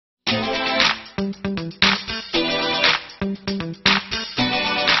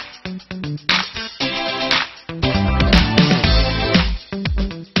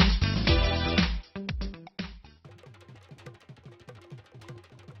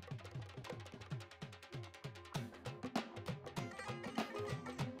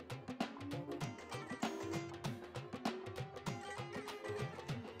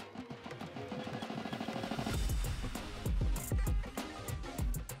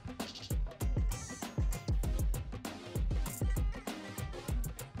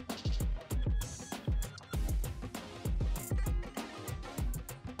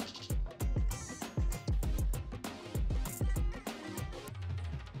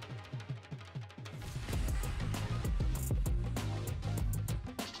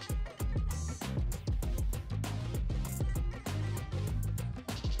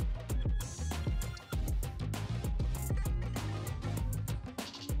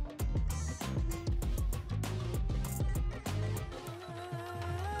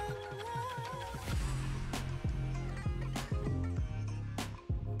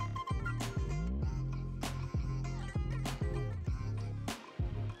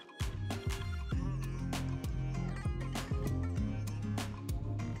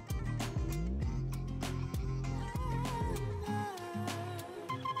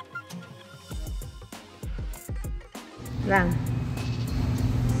Lang.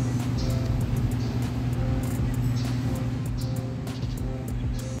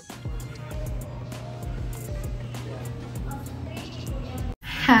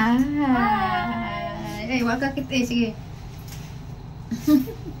 Hi! Ay, wag ka kit eh. Sige.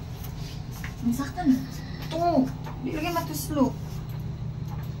 Masaktan. Ito. Di lagi matuslo.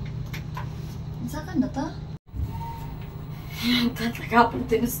 Masaktan na ta? Tatagapon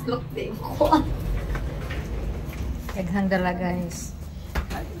tinuslok din ko. Daghang dala, guys.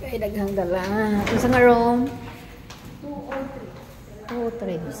 Okay, daghang dala. Ano sa nga room? 203.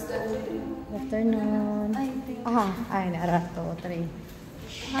 203. Afternoon. Ay, nara. 203.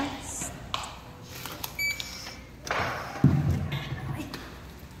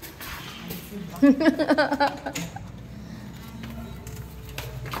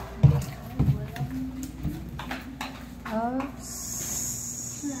 Oops.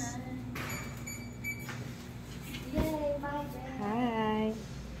 Hi.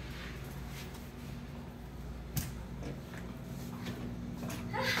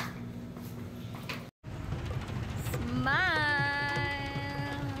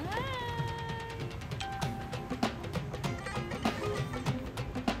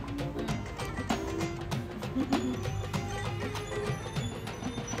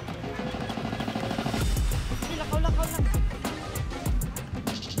 Lakaw lang.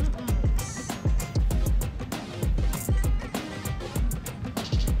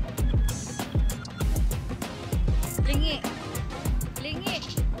 Lingi.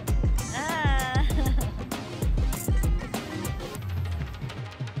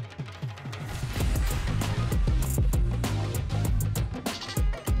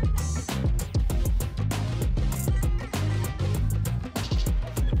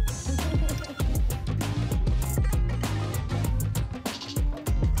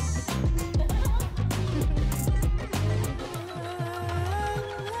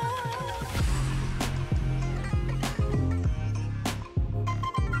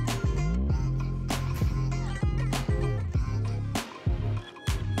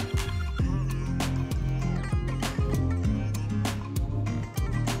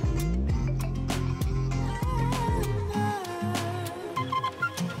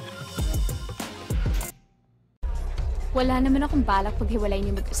 Wala naman akong balak paghiwalay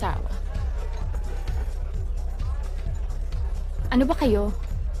niyo mag-asawa. Ano ba kayo?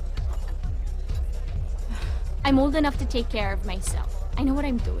 I'm old enough to take care of myself. I know what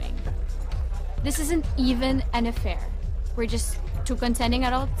I'm doing. This isn't even an affair. We're just two consenting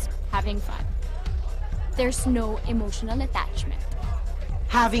adults having fun. There's no emotional attachment.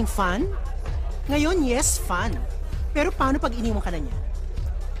 Having fun? Ngayon, yes, fun. Pero paano pag iniwan ka na niya?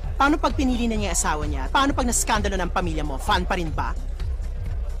 Paano pag pinili na niya asawa niya? Paano pag naskandalo ng pamilya mo? Fun pa rin ba?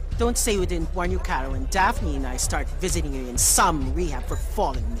 Don't say we didn't warn you, Caro, when Daphne and I start visiting you in some rehab for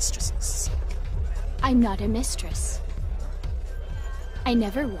fallen mistresses. I'm not a mistress. I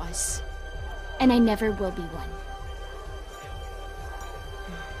never was. And I never will be one.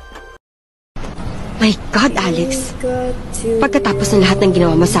 My God, Alex. Pagkatapos ng lahat ng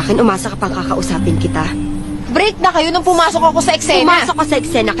ginawa mo sa akin, umasa ka pang kakausapin kita. Break na kayo nung pumasok ako sa eksena. Pumasok ka sa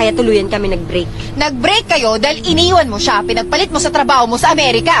eksena, kaya tuluyan kami nag-break. Nag-break kayo dahil iniwan mo siya, pinagpalit mo sa trabaho mo sa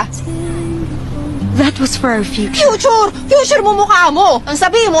Amerika. That was for our future. Future! Future mo mukha mo! Ang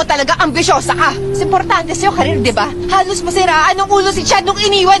sabihin mo talaga ambisyosa ka. Mas importante sa'yo karir, di ba? Halos masiraan ng ulo si Chad nung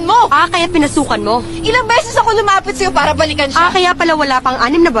iniwan mo. Kaya pinasukan mo. Ilang beses ako lumapit sa'yo para balikan siya. Kaya pala wala pang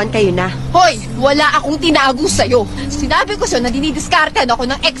 6 na buwan kayo na. Hoy, wala akong tinago sa'yo. Sinabi ko sa'yo na dinidiskartehan ako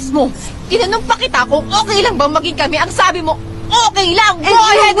ng ex mo. Tinanong pa kita kung okay lang bang maging kami. Ang sabi mo, okay lang! Go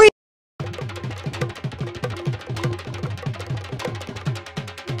ahead!